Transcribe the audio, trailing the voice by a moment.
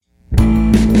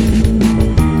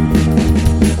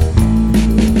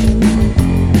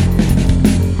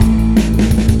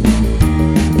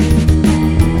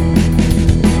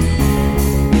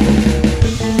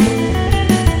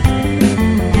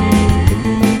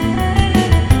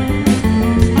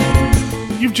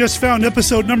You've just found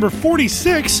episode number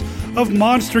 46 of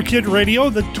Monster Kid Radio,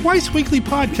 the twice-weekly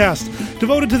podcast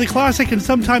devoted to the classic and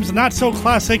sometimes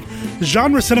not-so-classic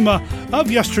genre cinema of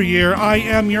yesteryear. I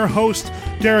am your host,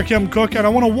 Derek M. Cook, and I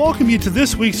want to welcome you to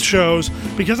this week's shows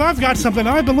because I've got something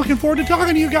I've been looking forward to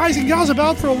talking to you guys and gals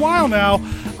about for a while now.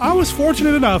 I was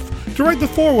fortunate enough to write the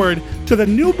foreword to the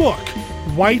new book,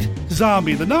 White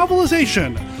Zombie, the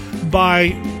novelization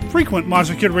by frequent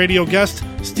Monster Kid Radio guest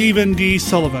Stephen D.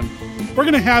 Sullivan. We're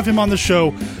going to have him on the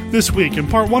show this week. In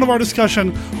part one of our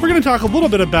discussion, we're going to talk a little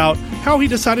bit about how he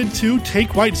decided to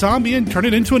take White Zombie and turn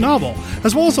it into a novel,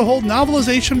 as well as the whole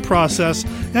novelization process,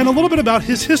 and a little bit about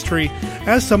his history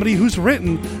as somebody who's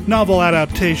written novel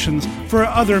adaptations for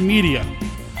other media.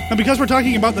 And because we're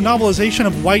talking about the novelization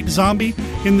of White Zombie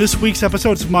in this week's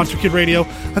episodes of Monster Kid Radio,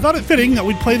 I thought it fitting that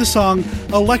we'd play the song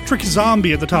Electric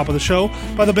Zombie at the top of the show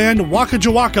by the band Waka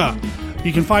Jawaka.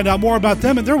 You can find out more about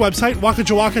them at their website,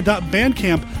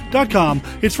 wakajawaka.bandcamp.com.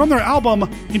 It's from their album,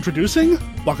 Introducing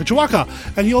Waka Jawaka,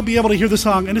 and you'll be able to hear the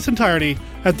song in its entirety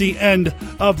at the end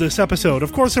of this episode.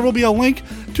 Of course, there will be a link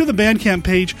to the Bandcamp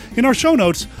page in our show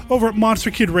notes over at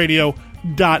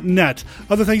monsterkidradio.net.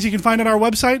 Other things you can find at our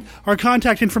website, our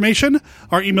contact information.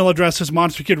 Our email address is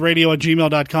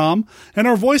monsterkidradio@gmail.com, and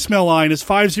our voicemail line is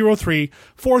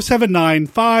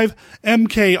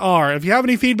 503-479-5MKR. If you have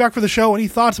any feedback for the show, any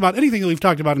thoughts about anything that we've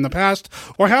talked about in the past,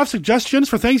 or have suggestions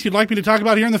for things you'd like me to talk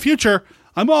about here in the future,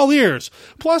 I'm all ears.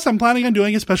 Plus, I'm planning on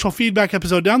doing a special feedback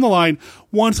episode down the line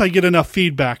once I get enough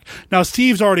feedback. Now,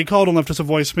 Steve's already called and left us a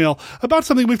voicemail about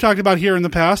something we've talked about here in the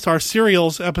past. Our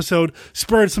Serials episode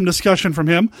spurred some discussion from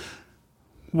him.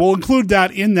 We'll include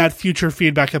that in that future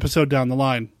feedback episode down the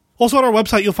line. Also, on our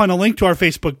website, you'll find a link to our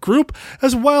Facebook group,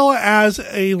 as well as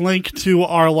a link to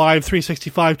our Live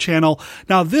 365 channel.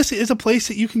 Now, this is a place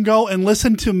that you can go and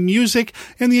listen to music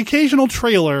and the occasional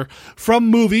trailer from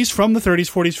movies from the 30s,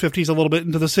 40s, 50s, a little bit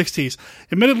into the 60s.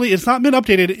 Admittedly, it's not been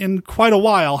updated in quite a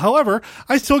while. However,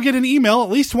 I still get an email at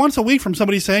least once a week from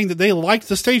somebody saying that they liked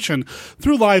the station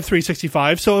through Live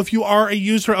 365. So if you are a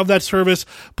user of that service,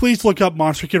 please look up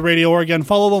Monster Kid Radio, or again,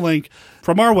 follow the link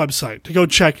from our website to go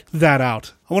check that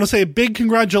out. I want to say a big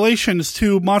congratulations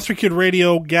to Monster Kid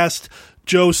Radio guest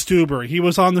Joe Stuber. He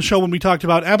was on the show when we talked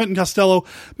about Abbott and Costello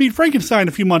Meet Frankenstein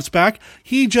a few months back.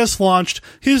 He just launched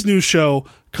his new show,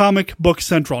 Comic Book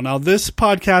Central. Now, this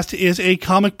podcast is a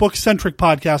comic book-centric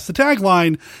podcast. The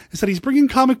tagline is that he's bringing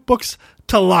comic books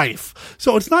to life.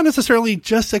 So it's not necessarily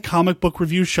just a comic book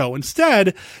review show.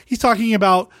 Instead, he's talking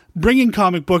about bringing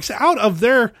comic books out of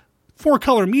their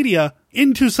four-color media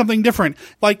into something different,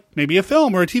 like maybe a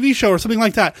film or a TV show or something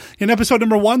like that. In episode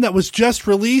number 1 that was just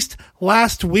released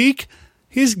last week,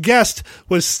 his guest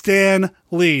was Stan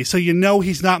Lee, so you know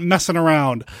he's not messing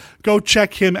around. Go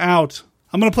check him out.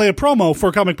 I'm going to play a promo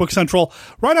for Comic Book Central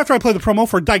right after I play the promo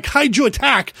for Daikaiju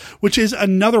Attack, which is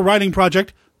another writing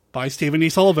project by Stephen D.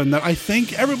 Sullivan that I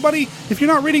think everybody, if you're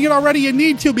not reading it already, you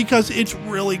need to, because it's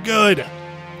really good.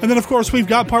 And then, of course, we've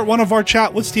got part 1 of our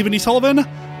chat with Stephen D. Sullivan.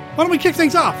 Why don't we kick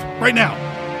things off right now?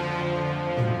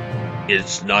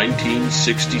 It's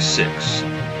 1966.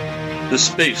 The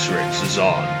space race is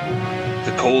on.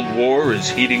 The Cold War is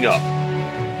heating up,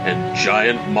 and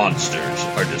giant monsters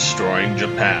are destroying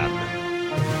Japan.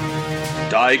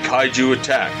 Daikaiju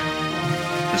Attack,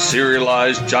 the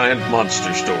serialized giant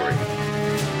monster story,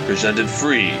 presented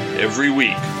free every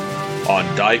week on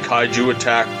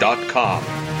daikaijuattack.com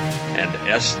and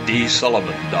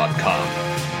sdsullivan.com.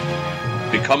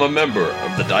 Become a member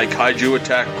of the Daikaiju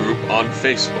Attack group on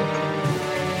Facebook.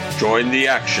 Join the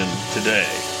action today.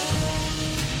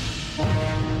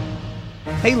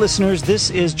 Hey listeners, this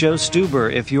is Joe Stuber.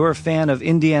 If you're a fan of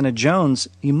Indiana Jones,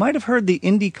 you might have heard the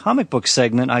Indie Comic Book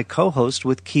segment I co-host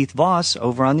with Keith Voss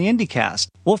over on the IndieCast.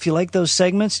 Well, if you like those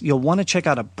segments, you'll want to check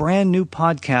out a brand new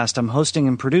podcast I'm hosting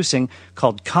and producing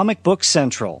called Comic Book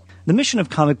Central. The mission of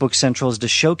Comic Book Central is to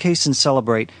showcase and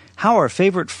celebrate how our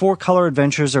favorite four-color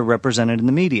adventures are represented in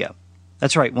the media.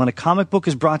 That's right, when a comic book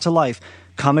is brought to life,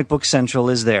 Comic Book Central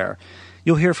is there.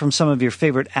 You'll hear from some of your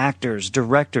favorite actors,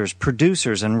 directors,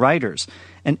 producers, and writers,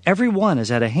 and everyone has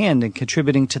had a hand in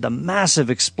contributing to the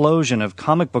massive explosion of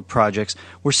comic book projects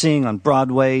we're seeing on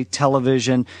Broadway,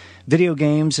 television, video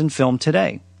games, and film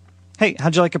today. Hey,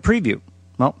 how'd you like a preview?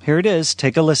 Well, here it is.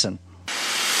 Take a listen.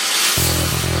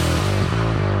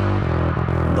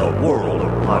 The world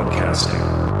of podcasting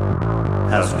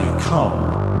has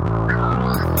become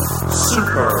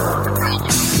super.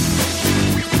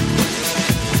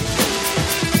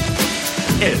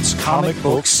 It's Comic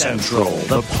Book Central,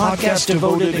 the podcast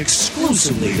devoted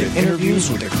exclusively to interviews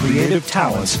with the creative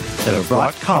talents that have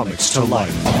brought comics to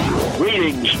life.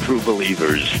 Greetings, true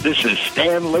believers. This is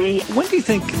Stan Lee. When do you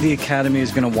think the Academy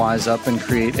is going to wise up and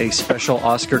create a special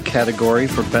Oscar category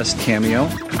for Best Cameo?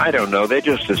 I don't know. They're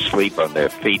just asleep on their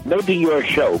feet. Maybe your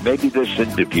show, maybe this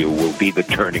interview will be the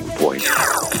turning point.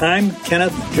 I'm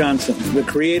Kenneth Johnson, the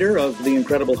creator of the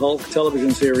Incredible Hulk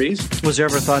television series. Was there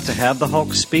ever thought to have the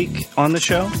Hulk speak on the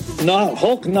show? No,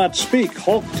 Hulk not speak.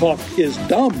 Hulk talk is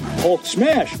dumb. Hulk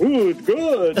smash.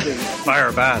 Good.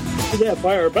 Fire bad. Yeah,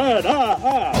 fire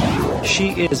bad. She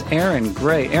is Erin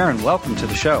Gray. Erin, welcome to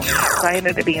the show. I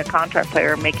ended up being a contract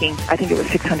player making, I think it was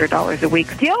 $600 a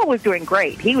week. Gil was doing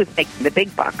great. He was making the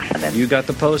big bucks. And then... You got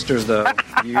the posters, though.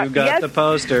 You got yes, the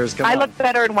posters. Come on. I look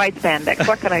better in white spandex.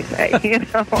 What can I say?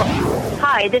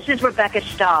 Hi, this is Rebecca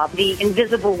Staub, the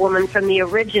Invisible Woman from the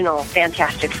original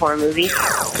Fantastic Four movie.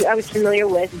 I was familiar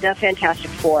with the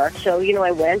Fantastic Four, so,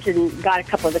 I went and got a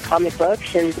couple of the comic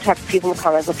books and talked to people in the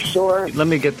comic book store. Let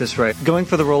me get this right. Going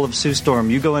for the role of Sue Storm,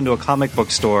 you go into a comic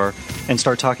book store and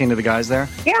start talking to the guys there?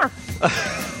 Yeah.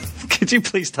 Could you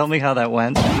please tell me how that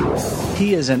went?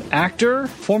 He is an actor,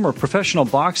 former professional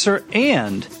boxer,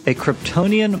 and a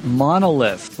Kryptonian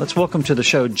monolith. Let's welcome to the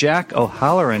show Jack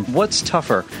O'Halloran. What's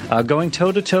tougher, going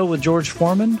toe-to-toe with George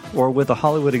Foreman or with a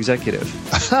Hollywood executive?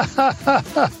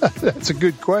 That's a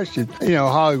good question.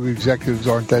 Hollywood executives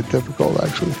aren't that difficult,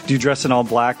 actually. Do you dress in all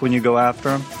black when you go after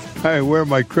them? I wear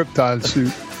my Krypton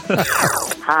suit.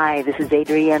 Hi, this is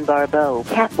Adrienne Barbeau,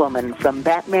 Catwoman from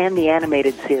Batman the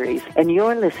Animated Series, and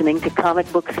you're listening to Comic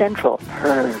Book Central.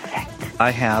 Perfect.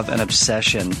 I have an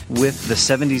obsession with the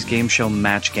 70s game show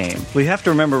Match Game. We have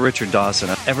to remember Richard Dawson.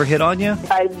 Ever hit on you?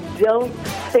 I don't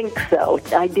think so.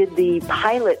 I did the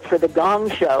pilot for the Gong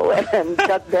Show, and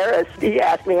Chuck Barris, he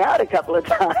asked me out a couple of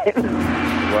times.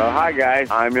 Well, hi,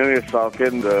 guys. I'm Ilya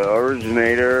Salkin, the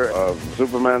originator of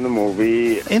Superman the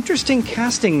movie. Interesting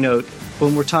casting note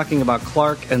when we're talking about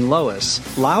Clark and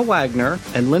Lois, Lyle Wagner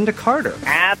and Linda Carter.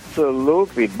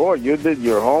 Absolutely. Boy, you did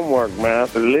your homework, man.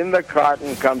 Linda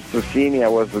Carter comes to see me. I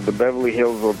was at the Beverly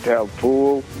Hills Hotel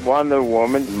pool. Wonder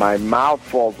Woman. My mouth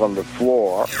falls on the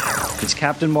floor. It's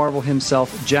Captain Marvel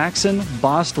himself, Jackson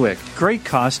Bostwick. Great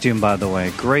costume, by the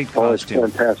way. Great costume. Oh,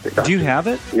 it's fantastic. Do you have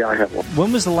it? Yeah, I have one.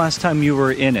 When was the last time you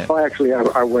were in it? Well, actually,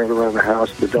 I wear it around the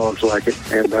house. The dogs like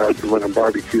it. And when I'm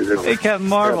barbecued, hey, Captain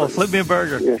Marvel, flip me a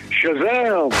burger. Yeah. Shazam!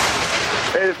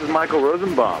 Hey, this is Michael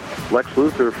Rosenbaum, Lex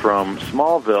Luthor from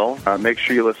Smallville. Make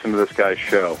sure you listen to this guy's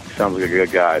show. He sounds like a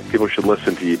good guy. People should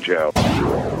listen to you, Joe.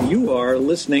 You are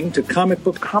listening to Comic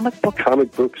Book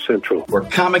Central, where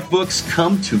comic books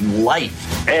come to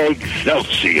life.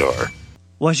 Excelsior!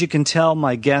 Well, as you can tell,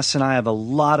 my guests and I have a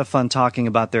lot of fun talking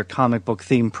about their comic book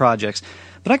themed projects.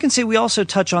 But I can say we also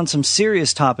touch on some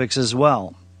serious topics as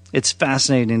well. It's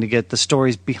fascinating to get the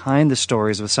stories behind the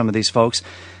stories with some of these folks.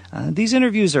 These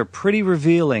interviews are pretty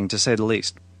revealing, to say the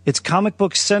least. It's Comic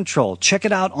Book Central. Check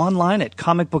it out online at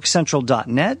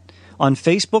comicbookcentral.net, on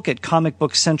Facebook at Comic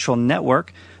Book Central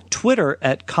Network, Twitter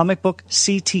at Comic Book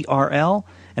CTRL,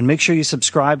 and make sure you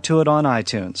subscribe to it on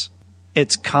iTunes.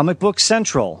 It's Comic Book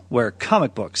Central, where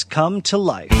comic books come to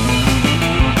life.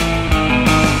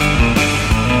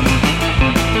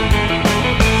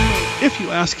 If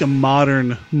you ask a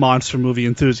modern monster movie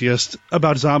enthusiast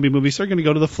about zombie movies, they're going to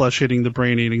go to the flesh-eating, the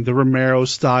brain-eating, the Romero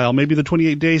style, maybe the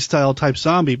 28 Days style type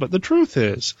zombie. But the truth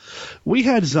is, we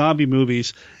had zombie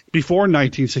movies before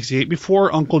 1968,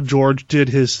 before Uncle George did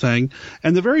his thing.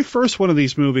 And the very first one of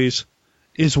these movies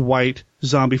is White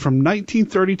Zombie from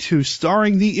 1932,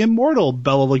 starring the immortal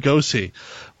Bela Lugosi.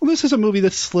 Well, this is a movie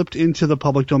that slipped into the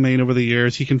public domain over the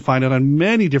years. You can find it on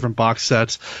many different box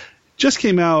sets. Just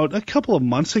came out a couple of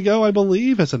months ago, I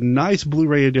believe, as a nice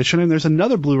Blu-ray edition, and there's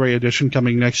another Blu-ray edition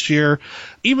coming next year.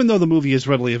 Even though the movie is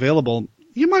readily available,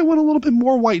 you might want a little bit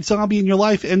more White Zombie in your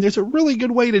life, and there's a really good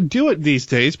way to do it these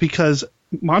days because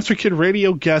Monster Kid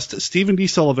Radio guest Stephen D.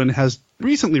 Sullivan has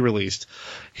recently released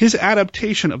his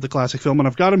adaptation of the classic film, and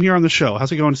I've got him here on the show.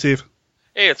 How's it going, Steve?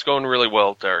 Hey, it's going really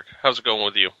well, Derek. How's it going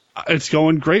with you? It's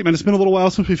going great, man. It's been a little while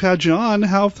since we've had you on.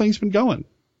 How have things been going?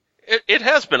 It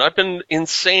has been. I've been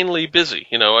insanely busy.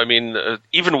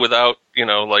 Even without,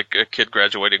 like a kid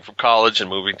graduating from college and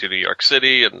moving to New York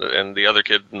City and the other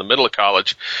kid in the middle of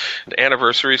college, and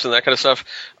anniversaries and that kind of stuff,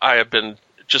 I have been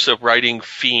just a writing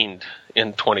fiend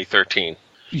in 2013.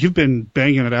 You've been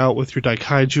banging it out with your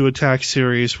Daikaiju Attack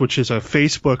series, which is a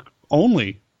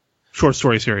Facebook-only short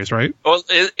story series, right? Well,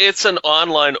 it's an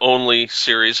online-only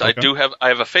series. Okay. I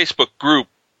have a Facebook group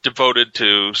devoted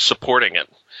to supporting it.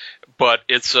 But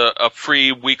it's a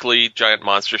free weekly giant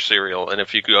monster serial, and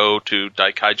if you go to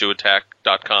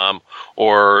daikaijuattack.com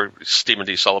or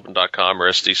StephenDSullivan.com or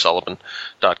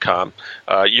SDSullivan.com,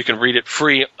 you can read it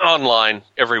free online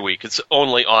every week. It's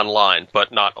only online,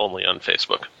 but not only on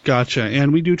Facebook. Gotcha.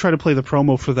 And we do try to play the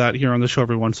promo for that here on the show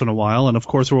every once in a while, and of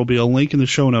course there will be a link in the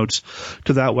show notes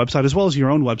to that website as well as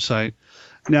your own website.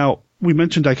 Now, we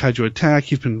mentioned Daikaiju Attack.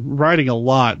 You've been writing a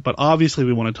lot, but obviously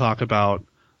we want to talk about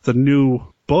the new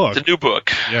book. The new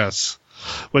book. Yes.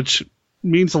 Which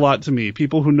means a lot to me.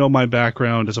 People who know my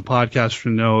background as a podcaster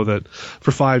know that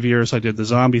for 5 years I did the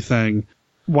zombie thing.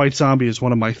 White Zombie is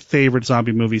one of my favorite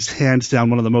zombie movies, hands down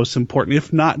one of the most important,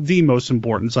 if not the most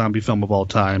important zombie film of all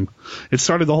time. It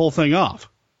started the whole thing off.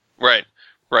 Right.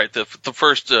 The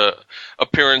first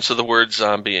appearance of the word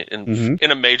zombie in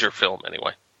a major film,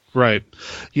 anyway. Right.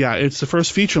 Yeah, it's the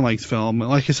first feature-length film.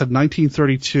 Like I said,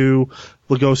 1932,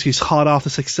 Lugosi's hot off the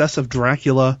success of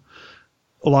Dracula.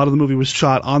 A lot of the movie was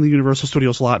shot on the Universal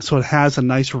Studios lot, so it has a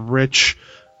nice, rich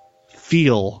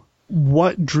feel.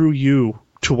 What drew you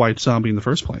to White Zombie in the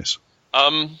first place?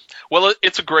 Well,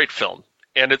 it's a great film,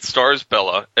 and it stars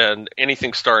Bella, and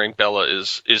anything starring Bella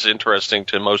is interesting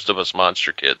to most of us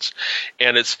monster kids.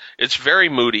 And it's very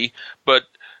moody, but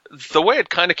the way it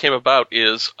kind of came about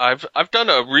is I've done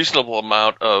a reasonable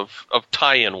amount of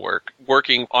tie-in work,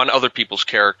 working on other people's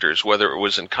characters, whether it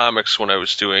was in comics when I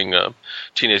was doing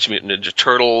Teenage Mutant Ninja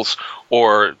Turtles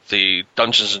or the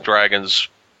Dungeons & Dragons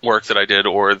work that I did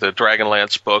or the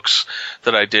Dragonlance books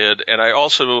that I did. And I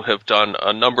also have done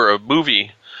a number of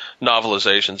movie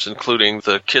novelizations, including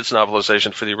the kids'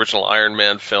 novelization for the original Iron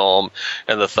Man film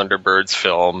and the Thunderbirds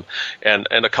film and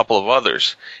a couple of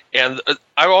others. And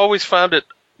I've always found it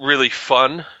really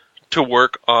fun to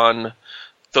work on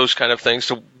those kind of things,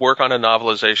 to work on a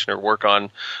novelization or work on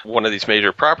one of these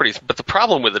major properties. But the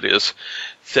problem with it is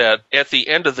that at the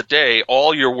end of the day,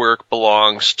 all your work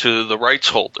belongs to the rights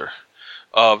holder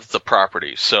of the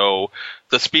property. So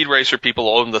the Speed Racer people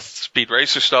own the Speed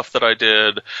Racer stuff that I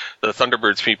did. The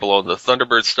Thunderbirds people own the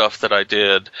Thunderbird stuff that I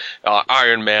did.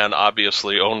 Iron Man,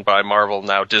 obviously owned by Marvel,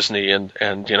 now Disney, and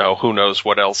who knows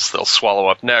what else they'll swallow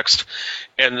up next.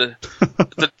 And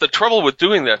the trouble with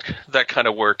doing that kind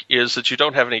of work is that you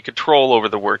don't have any control over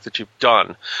the work that you've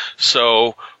done.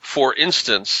 So, for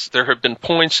instance, there have been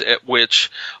points at which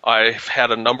I've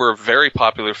had a number of very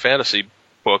popular fantasy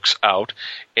books out,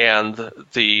 and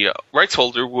the rights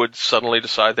holder would suddenly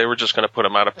decide they were just going to put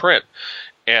them out of print.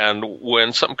 And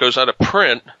when something goes out of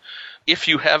print, if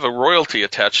you have a royalty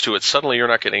attached to it, suddenly you're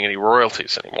not getting any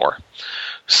royalties anymore.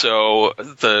 So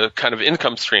the kind of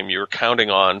income stream you were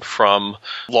counting on from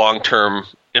long-term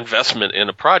investment in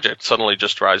a project suddenly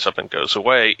just dries up and goes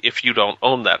away if you don't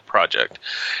own that project.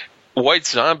 White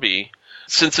Zombie,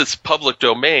 since it's public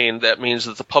domain, that means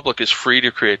that the public is free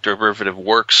to create derivative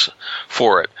works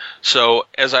for it. So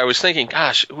as I was thinking,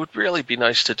 gosh, it would really be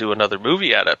nice to do another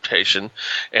movie adaptation,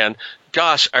 and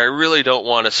gosh, I really don't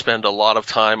want to spend a lot of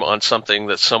time on something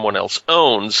that someone else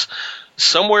owns.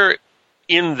 Somewhere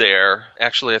in there,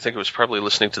 actually I think it was probably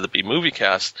listening to the B-Movie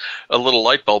Cast, a little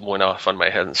light bulb went off on my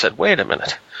head and said, wait a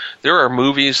minute, there are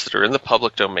movies that are in the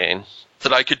public domain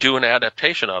that I could do an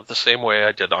adaptation of the same way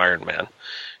I did Iron Man.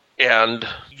 And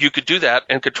you could do that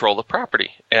and control the property.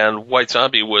 And White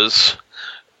Zombie was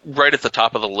right at the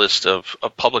top of the list of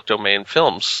public domain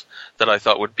films that I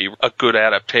thought would be a good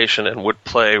adaptation and would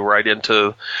play right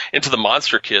into the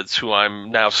monster kids who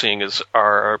I'm now seeing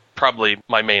are probably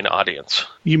my main audience.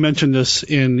 You mentioned this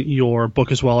in your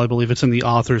book as well. I believe it's in the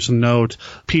author's note.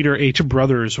 Peter H.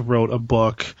 Brothers wrote a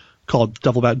book called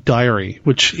Devil Bat Diary,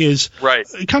 which is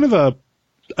kind of a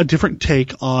different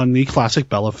take on the classic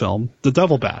Bella film, The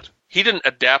Devil Bat. He didn't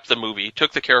adapt the movie. He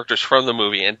took the characters from the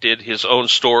movie and did his own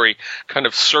story, kind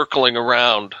of circling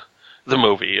around the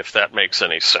movie, if that makes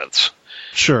any sense.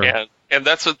 Sure. And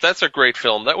that's a great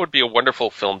film. That would be a wonderful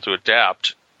film to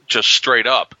adapt, just straight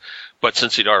up. But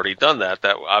since he'd already done that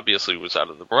obviously was out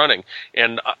of the running.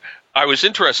 And I was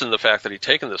interested in the fact that he'd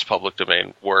taken this public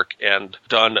domain work and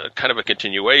done kind of a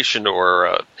continuation,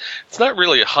 or it's not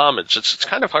really a homage. It's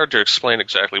kind of hard to explain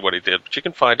exactly what he did, but you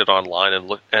can find it online and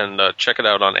look and check it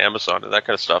out on Amazon and that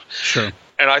kind of stuff. Sure.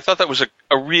 And I thought that was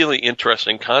a really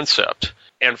interesting concept.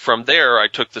 And from there, I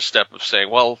took the step of saying,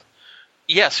 well,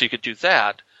 yes, you could do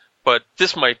that, but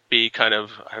this might be kind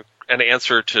of an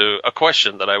answer to a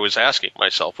question that I was asking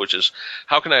myself, which is,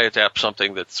 how can I adapt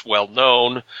something that's well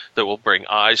known, that will bring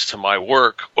eyes to my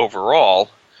work overall,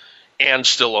 and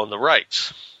still own the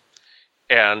rights?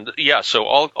 And yeah, so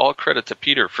all credit to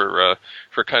Peter for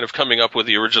kind of coming up with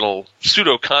the original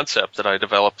pseudo concept that I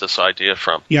developed this idea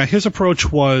from. Yeah, his approach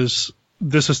was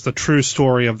this is the true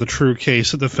story of the true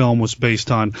case that the film was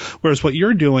based on. Whereas what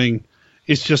you're doing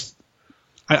is just,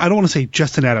 I don't want to say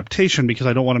just an adaptation because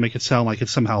I don't want to make it sound like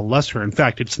it's somehow lesser. In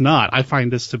fact, it's not. I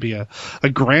find this to be a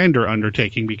grander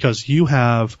undertaking because you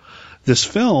have this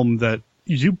film that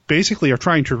you basically are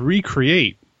trying to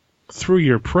recreate through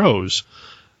your prose.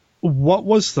 What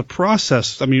was the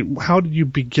process? I mean, how did you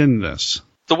begin this?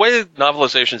 The way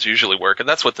novelizations usually work, and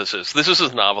that's what this is. This is a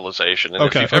novelization. And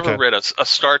if you've ever read a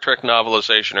Star Trek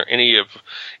novelization or any of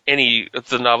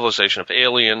the novelization of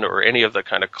Alien or any of the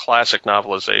kind of classic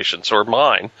novelizations or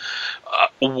mine,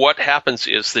 what happens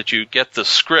is that you get the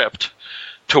script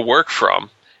to work from,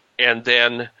 and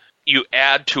then you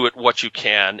add to it what you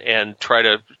can and try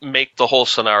to make the whole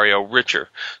scenario richer.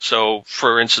 So,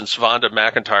 for instance, Vonda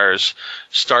McIntyre's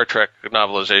Star Trek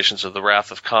novelizations of The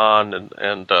Wrath of Khan,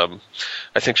 and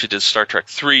I think she did Star Trek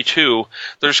 3 too,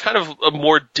 there's kind of a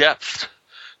more depth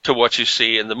to what you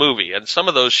see in the movie. And some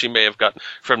of those she may have gotten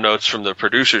from notes from the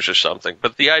producers or something.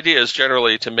 But the idea is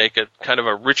generally to make it kind of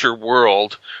a richer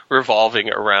world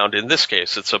revolving around, in this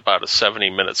case, it's about a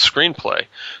 70-minute screenplay.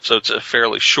 So it's a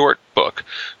fairly short book.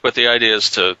 But the idea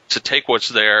is to take what's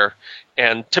there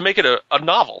and to make it a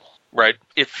novel, right?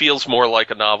 It feels more like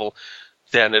a novel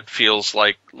than it feels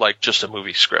like just a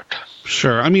movie script.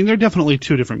 Sure. I mean, they're definitely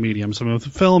two different mediums. I mean, with the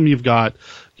film, you've got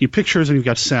pictures and you've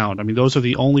got sound. I mean, those are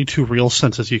the only two real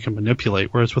senses you can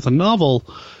manipulate. Whereas with a novel,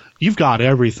 you've got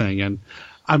everything. And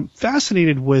I'm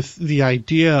fascinated with the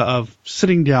idea of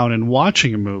sitting down and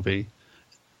watching a movie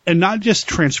and not just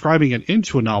transcribing it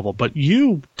into a novel, but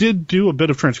you did do a bit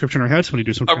of transcription or had somebody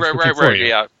do some transcription for you.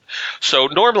 Yeah. So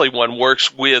normally one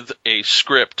works with a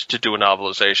script to do a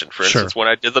novelization. For instance, when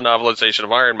I did the novelization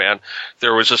of Iron Man,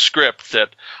 there was a script that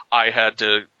I had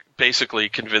to basically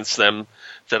convince them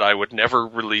that I would never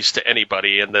release to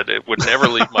anybody and that it would never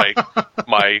leave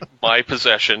my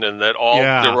possession, and that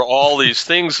there were all these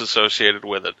things associated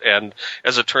with it. And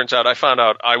as it turns out, I found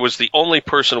out I was the only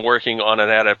person working on an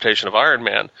adaptation of Iron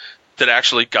Man that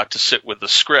actually got to sit with the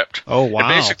script. Oh, wow. And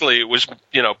basically it was,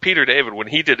 Peter David, when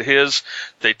he did his,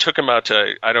 they took him out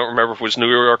to, I don't remember if it was New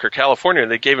York or California,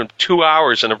 and they gave him 2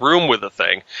 hours in a room with the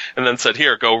thing and then said,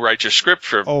 here, go write your script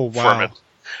for me.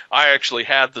 I actually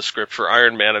had the script for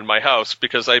Iron Man in my house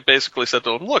because I basically said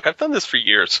to him, look, I've done this for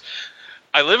years.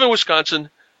 I live in Wisconsin.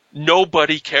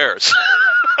 Nobody cares.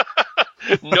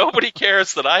 Nobody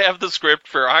cares that I have the script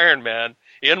for Iron Man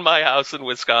in my house in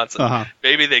Wisconsin. Uh-huh.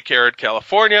 Maybe they care in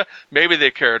California. Maybe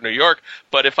they care in New York.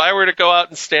 But if I were to go out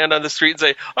and stand on the street and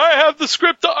say, I have the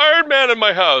script to Iron Man in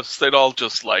my house, they'd all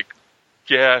just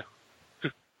yeah,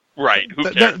 right.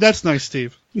 Who cares? That's nice,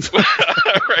 Steve.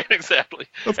 Right, exactly.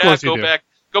 Of course you do.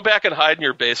 Go back and hide in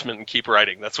your basement and keep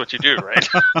writing. That's what you do, right?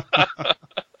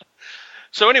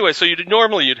 So anyway,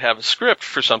 normally you'd have a script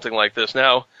for something like this.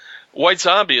 Now, White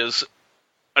Zombie is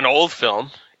an old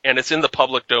film, and it's in the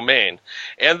public domain.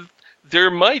 And there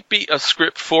might be a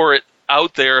script for it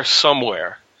out there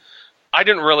somewhere. I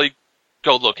didn't really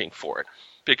go looking for it,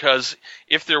 because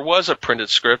if there was a printed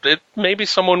script, maybe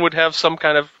someone would have some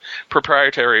kind of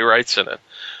proprietary rights in it.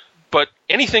 But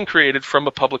anything created from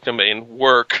a public domain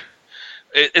work,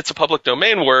 it's a public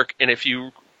domain work, and if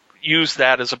you use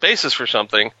that as a basis for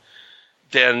something,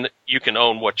 then you can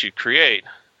own what you create.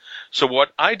 So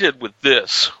what I did with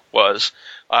this was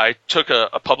I took a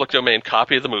public domain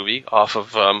copy of the movie off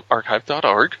of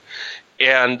archive.org,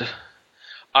 and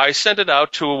I sent it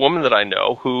out to a woman that I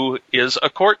know who is a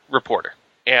court reporter.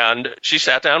 And she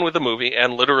sat down with the movie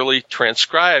and literally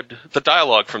transcribed the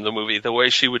dialogue from the movie the way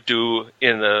she would do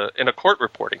in a court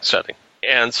reporting setting.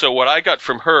 And so what I got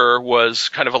from her was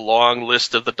kind of a long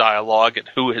list of the dialogue and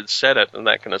who had said it and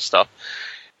that kind of stuff.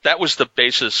 That was the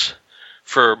basis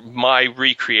for my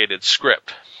recreated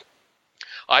script.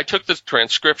 I took the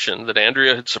transcription that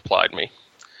Andrea had supplied me,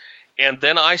 and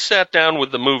then I sat down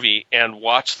with the movie and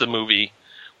watched the movie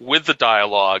with the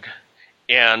dialogue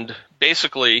and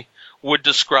basically would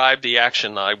describe the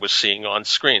action I was seeing on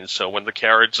screen. So when the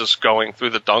carriage is going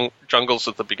through the jungles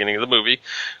at the beginning of the movie,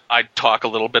 I'd talk a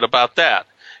little bit about that.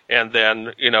 And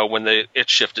then, when it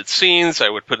shifted scenes, I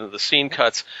would put in the scene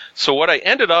cuts. So what I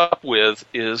ended up with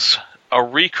is a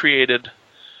recreated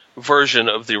version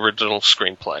of the original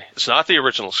screenplay. It's not the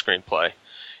original screenplay.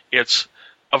 It's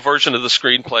a version of the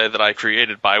screenplay that I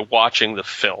created by watching the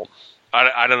film.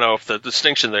 I don't know if the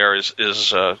distinction there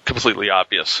is completely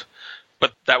obvious.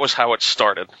 But that was how it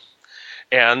started.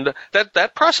 And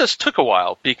that process took a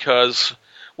while because,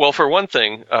 well, for one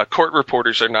thing, court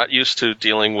reporters are not used to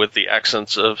dealing with the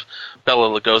accents of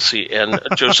Bela Lugosi and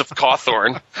Joseph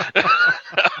Cawthorn.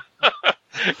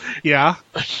 Yeah.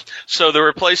 So there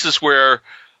were places where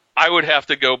I would have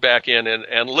to go back in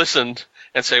and listen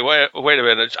and say, wait a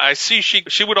minute, I see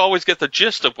she would always get the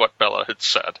gist of what Bela had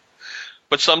said.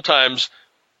 But sometimes,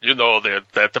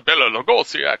 that the Bela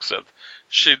Lugosi accent,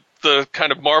 the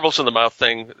kind of marbles in the mouth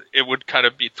thing, it would kind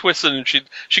of be twisted, and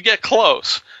she'd get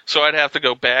close. So I'd have to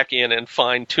go back in and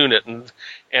fine tune it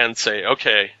and say,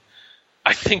 okay,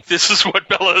 I think this is what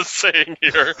Bela is saying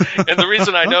here. And the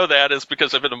reason I know that is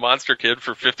because I've been a Monster Kid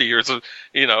for 50 years of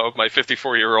my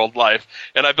 54-year-old life,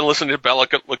 and I've been listening to Bela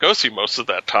Lugosi most of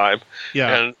that time.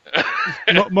 Yeah.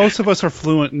 And most of us are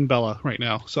fluent in Bela right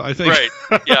now, so I think.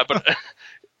 Right. Yeah, but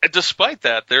despite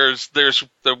that, there's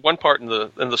the one part in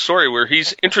the story where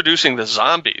he's introducing the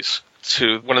zombies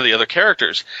to one of the other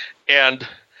characters, and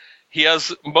he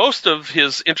has most of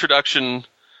his introduction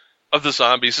of the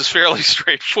zombies is fairly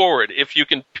straightforward if you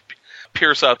can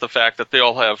pierce out the fact that they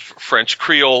all have French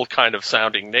Creole kind of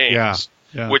sounding names.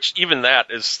 Yeah. Which even that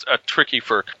is tricky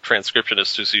for a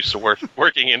transcriptionist who's used to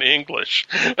working in English.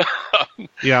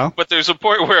 Yeah. But there's a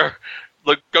point where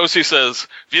Lugosi says,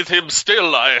 "With him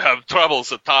still I have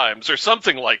troubles at times," or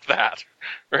something like that,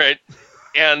 right?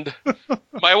 And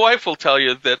my wife will tell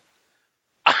you that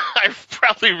I've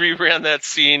probably reran that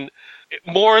scene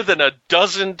more than a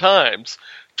dozen times,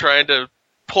 trying to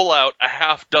pull out a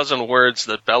half dozen words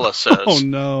that Bela says. Oh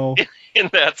no! In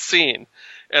that scene,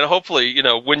 and hopefully,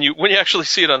 when you actually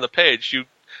see it on the page, you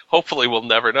hopefully will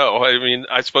never know. I mean,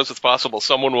 I suppose it's possible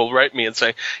someone will write me and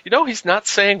say, he's not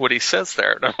saying what he says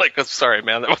there, and I'm like, I'm sorry,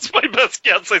 man, that was my best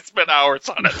guess. I spent hours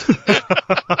on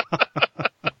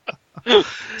it.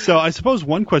 So I suppose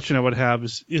one question I would have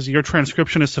is your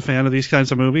transcriptionist a fan of these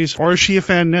kinds of movies, or is she a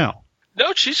fan now?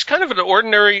 No, she's kind of an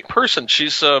ordinary person.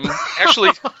 She's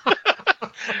actually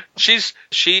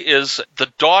she is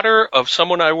the daughter of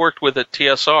someone I worked with at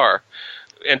TSR,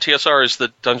 and TSR is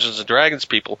the Dungeons and Dragons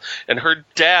people. And her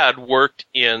dad worked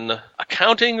in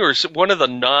accounting or one of the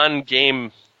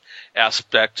non-game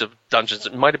aspects of Dungeons.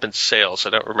 It might have been sales.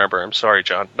 I don't remember. I'm sorry,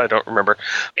 John. I don't remember.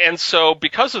 And so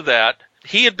because of that,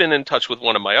 he had been in touch with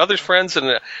one of my other friends,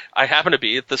 and I happened to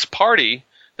be at this party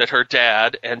that her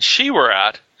dad and she were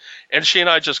at. And she and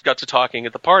I just got to talking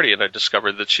at the party, and I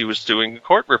discovered that she was doing the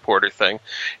court reporter thing.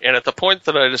 And at the point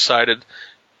that I decided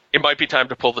it might be time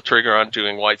to pull the trigger on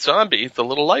doing White Zombie, the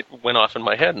little light went off in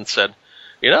my head and said,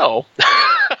 the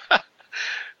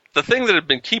thing that had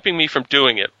been keeping me from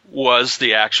doing it was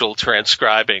the actual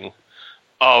transcribing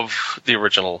of the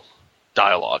original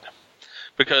dialogue.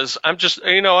 Because I'm just,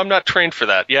 I'm not trained for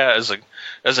that. Yeah,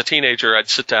 as a teenager, I'd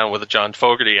sit down with a John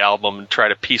Fogerty album and try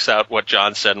to piece out what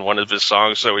John said in one of his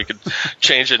songs so we could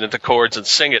change it into chords and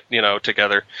sing it,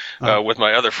 together with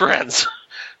my other friends.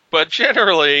 But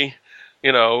generally,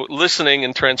 listening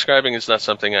and transcribing is not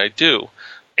something I do.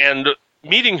 And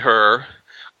meeting her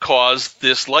caused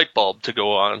this light bulb to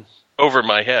go on over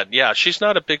my head. Yeah, she's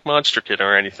not a big Monster Kid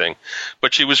or anything,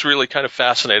 but she was really kind of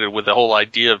fascinated with the whole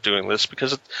idea of doing this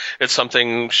because it's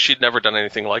something she'd never done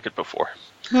anything like it before.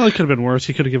 Well, it could have been worse.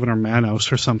 He could have given her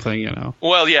Manos or something,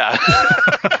 Well, yeah.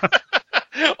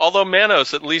 Although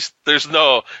Manos, at least there's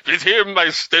no, with him I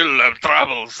still have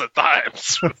troubles at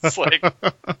times. It's like,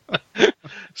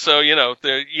 so,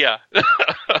 yeah.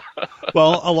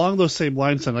 Well, along those same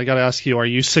lines, then, I got to ask you, are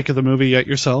you sick of the movie yet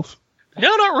yourself?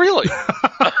 No, not really.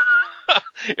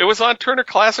 It was on Turner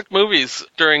Classic Movies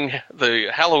during the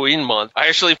Halloween month. I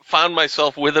actually found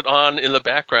myself with it on in the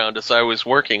background as I was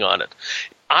working on it.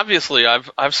 Obviously,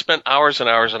 I've spent hours and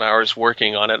hours and hours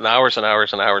working on it and hours and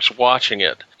hours watching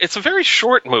it. It's a very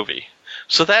short movie,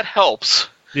 so that helps.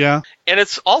 Yeah. And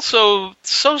it's also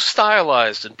so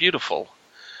stylized and beautiful.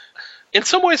 In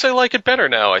some ways, I like it better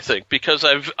now, I think, because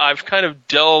I've kind of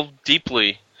delved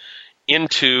deeply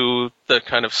into the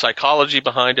kind of psychology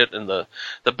behind it and the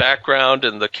background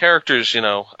and the characters,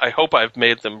 I hope I've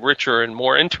made them richer and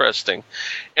more interesting.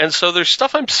 And so there's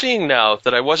stuff I'm seeing now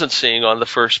that I wasn't seeing on the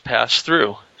first pass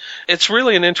through. It's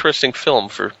really an interesting film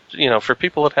for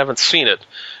people that haven't seen it.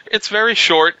 It's very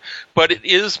short, but it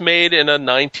is made in a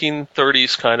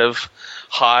 1930s kind of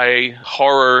high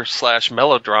horror /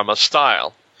 melodrama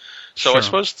style. So sure. I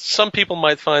suppose some people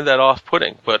might find that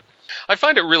off-putting, but I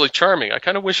find it really charming. I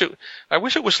kind of wish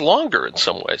it was longer in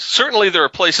some ways. Certainly there are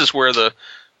places where the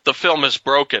film is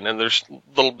broken and there's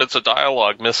little bits of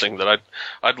dialogue missing that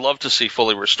I'd love to see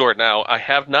fully restored. Now, I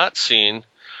have not seen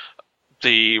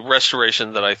the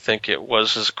restoration that I think it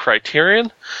was as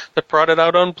Criterion that brought it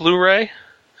out on Blu-ray.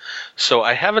 So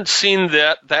I haven't seen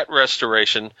that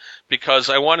restoration because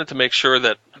I wanted to make sure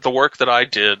that the work that I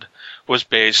did was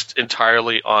based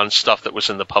entirely on stuff that was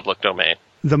in the public domain.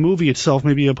 The movie itself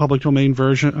may be a public domain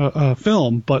version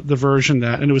film, but the version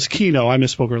and it was Kino, I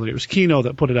misspoke earlier, it was Kino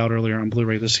that put it out earlier on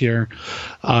Blu-ray this year.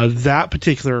 That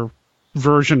particular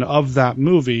version of that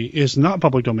movie is not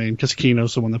public domain because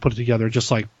Kino's the one that put it together, just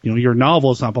like, your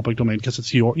novel is not public domain because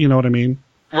it's you know what I mean?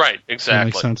 Right, exactly. That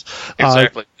makes sense.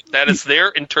 Exactly. That is their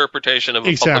interpretation of a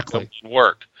exactly. public domain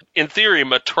work. In theory,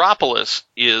 Metropolis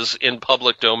is in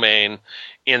public domain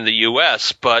in the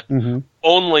U.S., but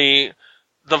only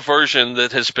the version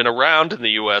that has been around in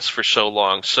the U.S. for so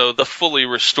long. So the fully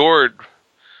restored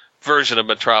version of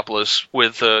Metropolis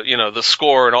with the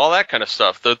score and all that kind of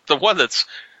stuff, the one that's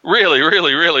really,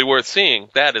 really, really worth seeing,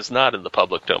 that is not in the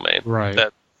public domain.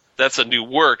 Right. That's a new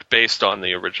work based on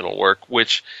the original work,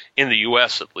 which in the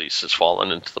U.S. at least has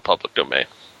fallen into the public domain.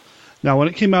 Now, when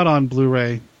it came out on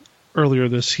Blu-ray earlier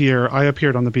this year, I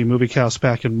appeared on the B-Movie Cast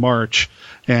back in March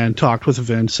and talked with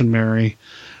Vince and Mary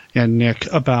and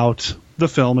Nick about the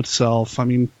film itself. I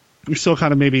mean, we're still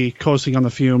kind of maybe coasting on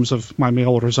the fumes of my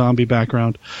mail-order zombie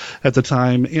background at the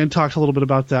time, and talked a little bit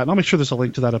about that. And I'll make sure there's a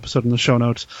link to that episode in the show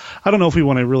notes. I don't know if we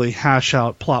want to really hash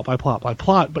out plot by plot by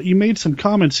plot, but you made some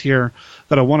comments here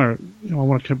that I want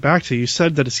to come back to. You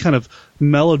said that it's kind of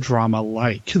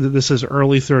melodrama-like, that this is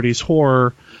early 30s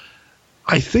horror.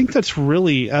 I think that's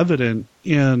really evident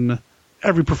in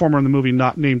every performer in the movie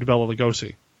not named Bela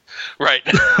Lugosi. Right.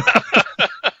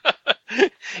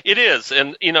 It is,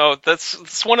 and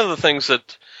that's one of the things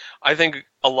that I think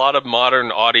a lot of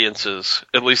modern audiences,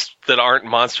 at least that aren't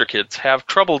monster kids, have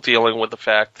trouble dealing with the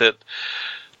fact that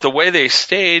the way they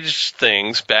staged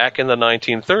things back in the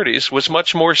 1930s was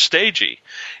much more stagey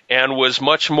and was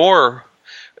much more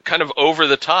kind of over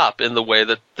the top in the way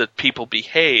that people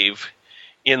behave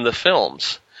in the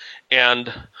films.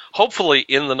 And hopefully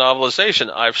in the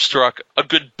novelization, I've struck a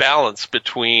good balance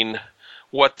between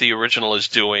what the original is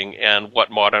doing and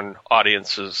what modern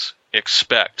audiences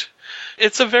expect.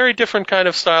 It's a very different kind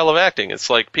of style of acting. It's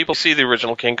like people see the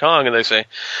original King Kong and they say,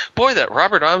 boy, that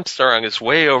Robert Armstrong is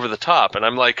way over the top. And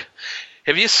I'm like,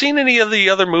 have you seen any of the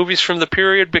other movies from the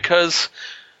period? Because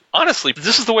honestly,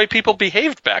 this is the way people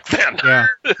behaved back then.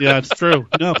 Yeah, it's true.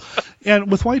 No, and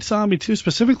with White Zombie too,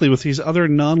 specifically with these other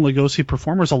non-Lugosi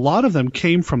performers, a lot of them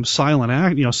came from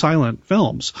silent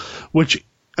films, which,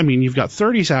 I mean, you've got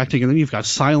 30s acting, and then you've got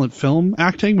silent film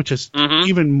acting, which is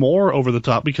even more over the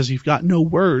top because you've got no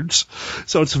words.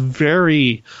 So it's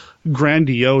very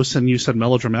grandiose, and you said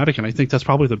melodramatic, and I think that's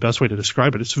probably the best way to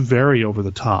describe it. It's very over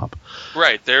the top.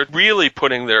 Right. They're really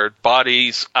putting their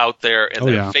bodies out there and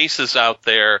their faces out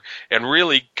there and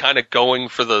really kind of going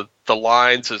for the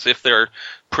lines as if they're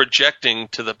projecting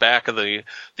to the back of the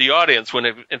audience when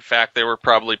in fact they were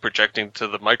probably projecting to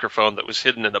the microphone that was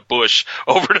hidden in a bush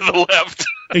over to the left.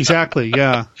 Exactly,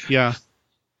 yeah.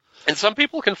 And some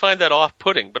people can find that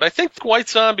off-putting, but I think White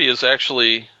Zombie is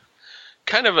actually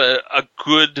kind of a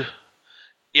good...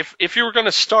 If you were going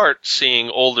to start seeing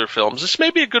older films, this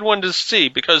may be a good one to see,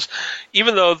 because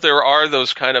even though there are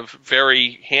those kind of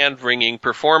very hand-wringing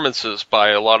performances by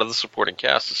a lot of the supporting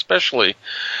cast especially,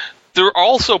 there are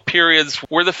also periods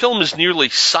where the film is nearly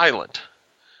silent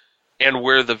and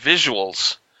where the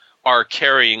visuals are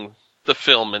carrying the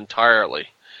film entirely.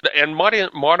 And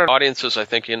modern audiences, I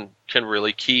think, can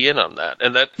really key in on that.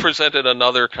 And that presented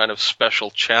another kind of special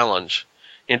challenge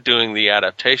in doing the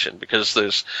adaptation, because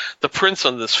the prints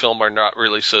on this film are not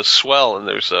really so swell, and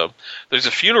there's a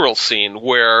funeral scene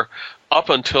where up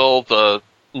until the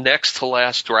next to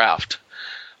last draft,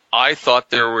 I thought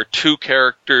there were two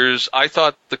characters. I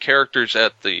thought the characters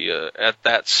at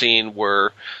that scene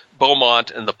were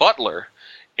Beaumont and the butler,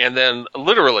 and then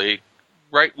literally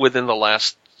right within the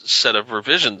last set of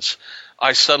revisions,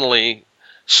 I suddenly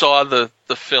saw the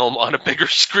film on a bigger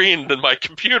screen than my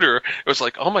computer. It was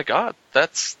like, oh my God,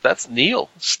 that's Neil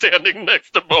standing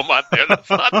next to Beaumont there. That's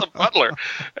not the butler.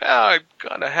 I'm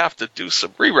gonna have to do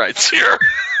some rewrites here.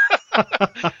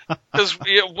 Because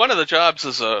one of the jobs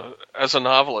as a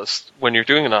novelist, when you're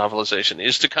doing a novelization,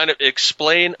 is to kind of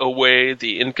explain away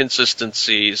the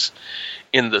inconsistencies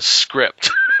in the script.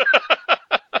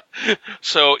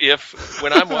 So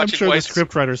when I'm watching, I'm sure the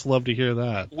script writers love to hear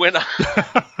that.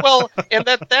 And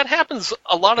that happens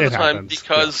a lot of the time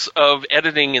because of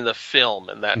editing in the film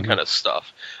and that kind of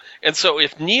stuff. And so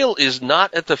if Neil is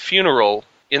not at the funeral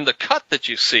in the cut that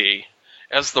you see,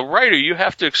 as the writer, you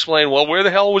have to explain, well, where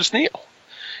the hell was Neil?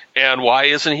 And why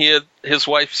isn't he at his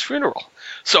wife's funeral?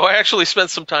 So I actually spent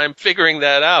some time figuring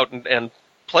that out and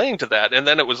playing to that. And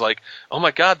then it was like, oh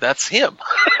my God, that's him.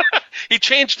 He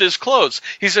changed his clothes.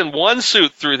 He's in one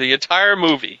suit through the entire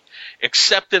movie,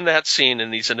 except in that scene,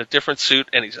 and he's in a different suit,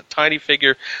 and he's a tiny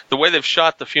figure. The way they've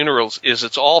shot the funerals is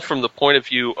it's all from the point of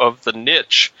view of the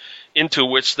niche into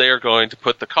which they are going to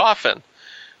put the coffin.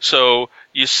 So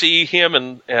you see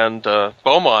him and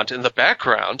Beaumont in the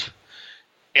background,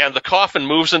 and the coffin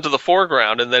moves into the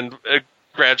foreground and then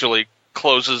gradually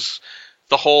closes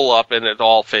the hole up and it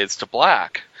all fades to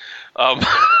black.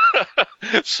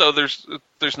 So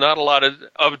there's not a lot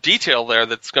of detail there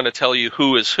that's going to tell you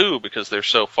who is who because they're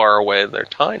so far away and they're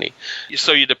tiny.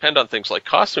 So you depend on things like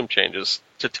costume changes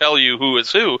to tell you who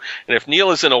is who. And if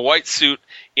Neil is in a white suit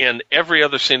in every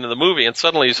other scene in the movie and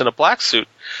suddenly he's in a black suit,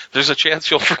 there's a chance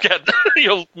you'll forget,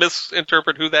 you'll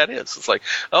misinterpret who that is. It's like,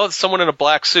 oh, it's someone in a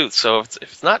black suit, so if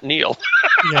it's not Neil.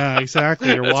 Yeah,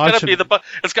 exactly. You're it's watching.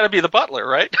 It's got to be the butler,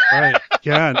 right? Right.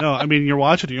 Yeah, no, I mean, you're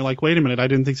watching and you're like, wait a minute, I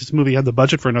didn't think this movie had the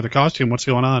budget for another costume. What's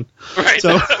going on? Right.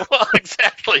 So, well,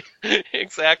 exactly.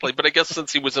 Exactly. But I guess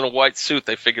since he was in a white suit,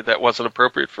 they figured that wasn't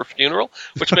appropriate for a funeral,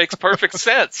 which makes perfect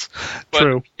sense. But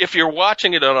True. If you're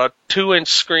watching it on a 2-inch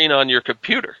screen on your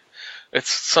computer, it's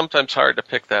sometimes hard to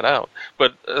pick that out.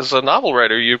 But as a novel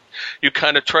writer, you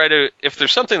kind of try to, if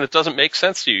there's something that doesn't make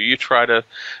sense to you, you try to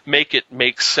make it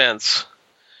make sense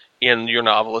in your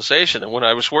novelization. And when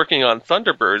I was working on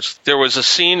Thunderbirds, there was a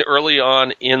scene early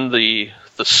on in the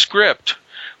script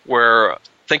where, I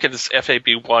think it's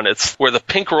FAB1, it's where the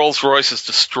pink Rolls Royce is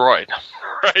destroyed,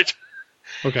 right?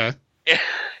 Okay.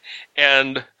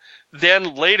 And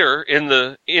then later in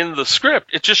the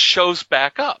script, it just shows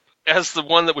back up. As the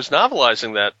one that was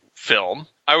novelizing that film,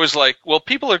 I was like, well,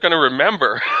 people are going to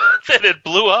remember that it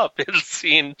blew up in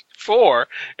scene 4,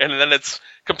 and then it's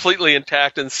completely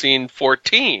intact in scene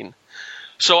 14.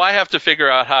 So I have to figure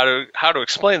out how to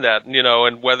explain that,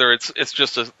 and whether it's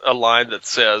just a line that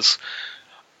says,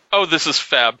 oh, this is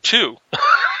Fab 2,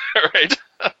 right?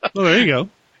 Well, there you go.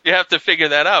 You have to figure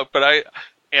that out. But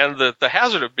the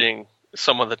hazard of being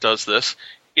someone that does this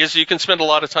is you can spend a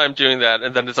lot of time doing that,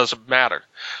 and then it doesn't matter.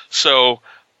 So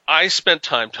I spent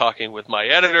time talking with my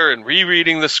editor and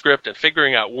rereading the script and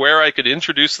figuring out where I could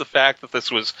introduce the fact that this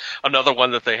was another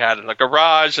one that they had in a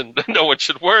garage and no one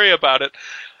should worry about it.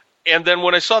 And then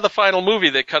when I saw the final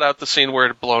movie, they cut out the scene where it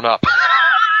had blown up.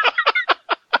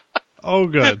 Oh,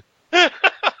 good.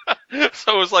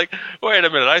 So it was like, wait a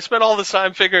minute, I spent all this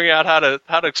time figuring out how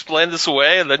to explain this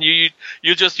away, and then you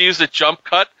just used a jump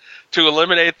cut to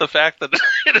eliminate the fact that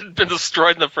it had been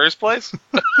destroyed in the first place?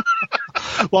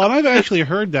 Well, and I've actually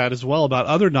heard that as well about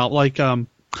other novels. Like, I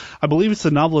believe it's the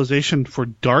novelization for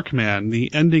Darkman.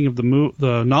 The ending of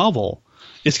the novel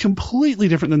is completely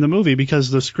different than the movie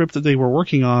because the script that they were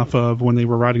working off of when they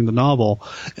were writing the novel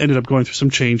ended up going through some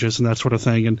changes and that sort of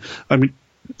thing. And, I mean,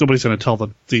 nobody's going to tell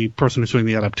the person who's doing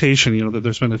the adaptation, that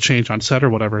there's been a change on set or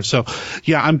whatever. So,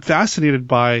 yeah, I'm fascinated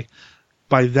by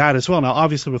that as well. Now,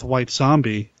 obviously, with White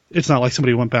Zombie, it's not like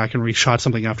somebody went back and reshot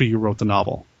something after you wrote the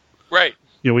novel. Right.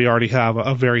 We already have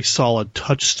a very solid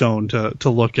touchstone to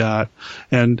look at.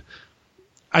 And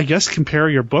I guess compare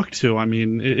your book to. I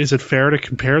mean, is it fair to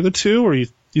compare the two, or you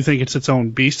think it's its own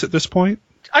beast at this point?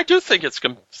 I do think it's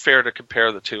fair to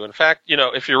compare the two. In fact,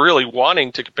 if you're really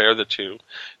wanting to compare the two,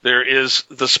 there is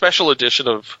the special edition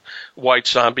of White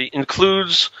Zombie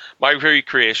includes my very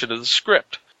creation of the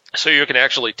script. So you can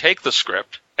actually take the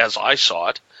script, as I saw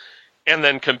it, and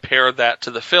then compare that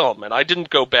to the film. And I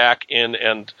didn't go back in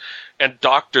and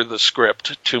doctor the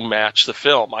script to match the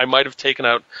film. I might have taken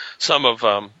out some of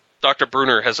Dr.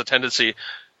 Bruner has a tendency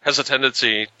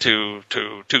to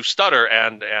stutter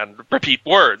and repeat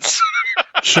words.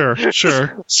 Sure.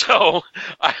 So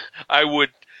I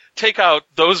would take out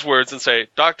those words and say,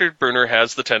 Dr. Bruner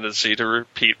has the tendency to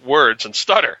repeat words and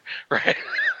stutter, right?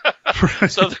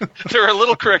 So there are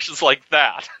little corrections like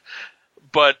that.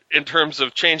 But in terms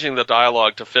of changing the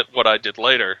dialogue to fit what I did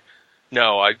later,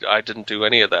 no, I didn't do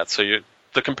any of that. So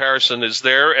the comparison is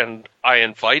there, and I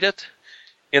invite it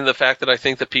in the fact that I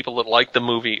think that people that like the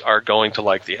movie are going to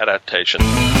like the adaptation.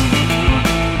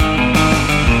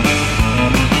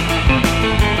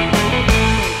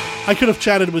 I could have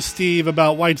chatted with Steve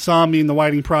about White Zombie and the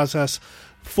writing process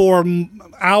for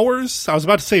hours. I was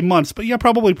about to say months, but yeah,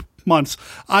 probably months.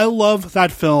 I love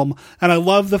that film, and I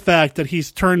love the fact that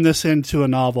he's turned this into a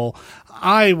novel.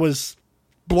 I was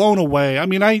blown away. I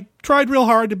mean, I tried real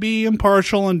hard to be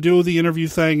impartial and do the interview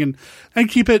thing and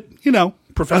keep it,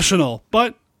 professional,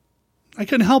 but I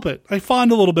couldn't help it. I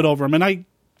fawned a little bit over him, and I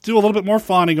do a little bit more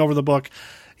fawning over the book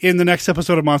in the next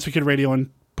episode of Monster Kid Radio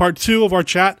in part 2 of our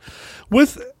chat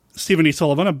with Stephen E.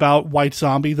 Sullivan about White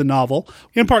Zombie, the novel.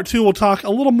 In part 2, we'll talk a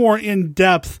little more in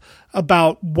depth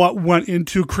about what went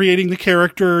into creating the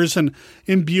characters and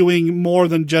imbuing more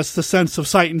than just the sense of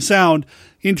sight and sound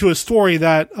into a story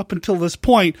that, up until this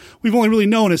point, we've only really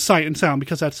known as sight and sound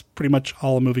because that's pretty much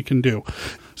all a movie can do.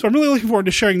 So I'm really looking forward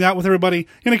to sharing that with everybody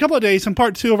in a couple of days in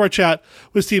part 2 of our chat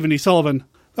with Stephen E. Sullivan.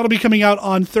 That'll be coming out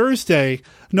on Thursday,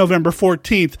 November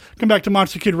 14th. Come back to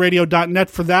monsterkidradio.net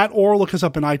for that, or look us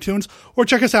up in iTunes, or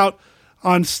check us out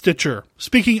on Stitcher.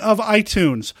 Speaking of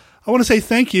iTunes, I want to say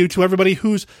thank you to everybody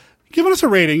who's given us a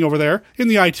rating over there in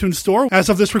the iTunes store. As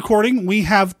of this recording, we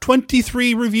have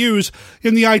 23 reviews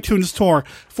in the iTunes store.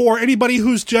 For anybody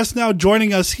who's just now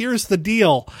joining us, here's the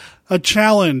deal. A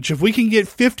challenge. If we can get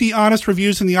 50 honest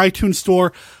reviews in the iTunes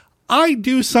store, I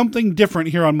do something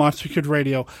different here on Monster Kid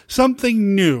Radio.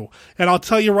 Something new. And I'll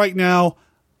tell you right now,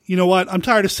 you know what? I'm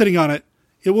tired of sitting on it.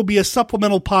 It will be a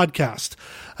supplemental podcast.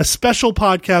 A special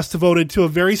podcast devoted to a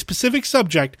very specific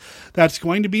subject that's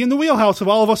going to be in the wheelhouse of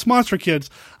all of us Monster Kids.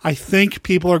 I think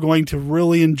people are going to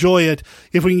really enjoy it.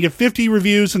 If we can get 50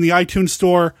 reviews in the iTunes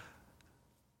store,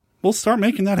 we'll start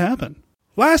making that happen.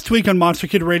 Last week on Monster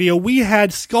Kid Radio, we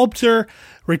had sculptor,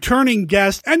 returning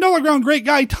guest, and all-around great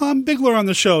guy Tom Bigler on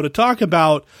the show to talk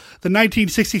about the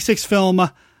 1966 film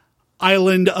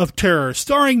Island of Terror,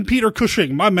 starring Peter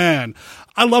Cushing, my man.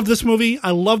 I love this movie.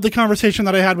 I love the conversation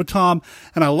that I had with Tom,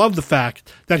 and I love the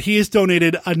fact that he has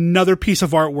donated another piece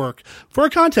of artwork for a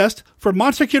contest for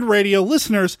Monster Kid Radio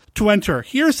listeners to enter.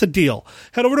 Here's the deal.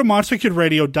 Head over to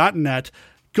monsterkidradio.net,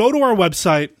 go to our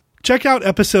website, check out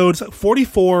episodes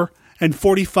 44 and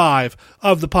 45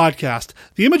 of the podcast.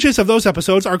 The images of those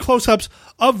episodes are close-ups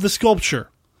of the sculpture,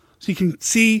 so you can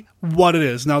see what it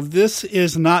is. Now, this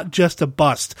is not just a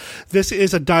bust. This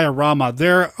is a diorama.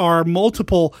 There are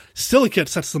multiple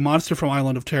silicates. That's the monster from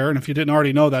Island of Terror, and if you didn't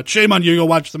already know that, shame on you, go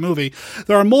watch the movie.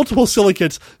 There are multiple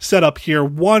silicates set up here.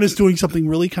 One is doing something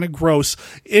really kind of gross.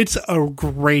 It's a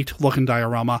great-looking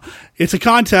diorama. It's a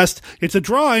contest. It's a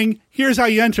drawing. Here's how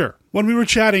you enter. When we were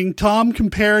chatting, Tom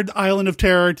compared Island of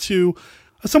Terror to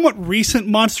a somewhat recent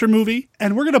monster movie,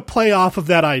 and we're going to play off of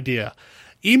that idea.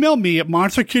 Email me at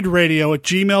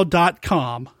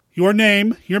monsterkidradio@gmail.com, your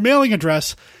name, your mailing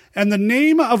address, and the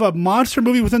name of a monster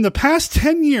movie within the past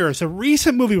 10 years, a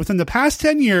recent movie within the past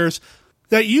 10 years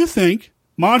that you think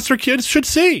Monster Kids should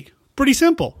see. Pretty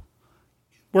simple.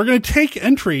 We're going to take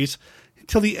entries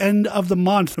until the end of the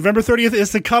month. November 30th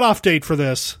is the cutoff date for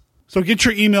this. So get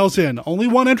your emails in. Only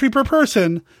one entry per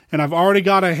person, and I've already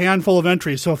got a handful of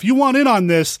entries. So if you want in on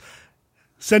this,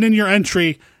 send in your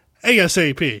entry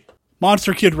ASAP.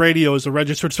 Monster Kid Radio is a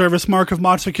registered service mark of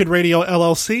Monster Kid Radio,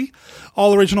 LLC.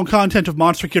 All original content of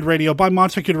Monster Kid Radio by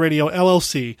Monster Kid Radio,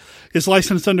 LLC is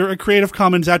licensed under a Creative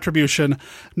Commons Attribution,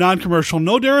 Non-Commercial,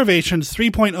 No Derivations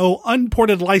 3.0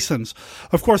 Unported license.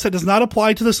 Of course, that does not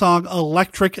apply to the song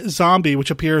Electric Zombie,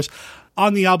 which appears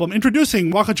on the album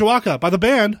Introducing Waka Jawaka by the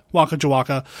band Waka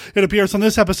Jawaka. It appears on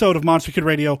this episode of Monster Kid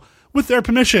Radio with their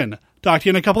permission. Talk to you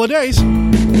in a couple of days.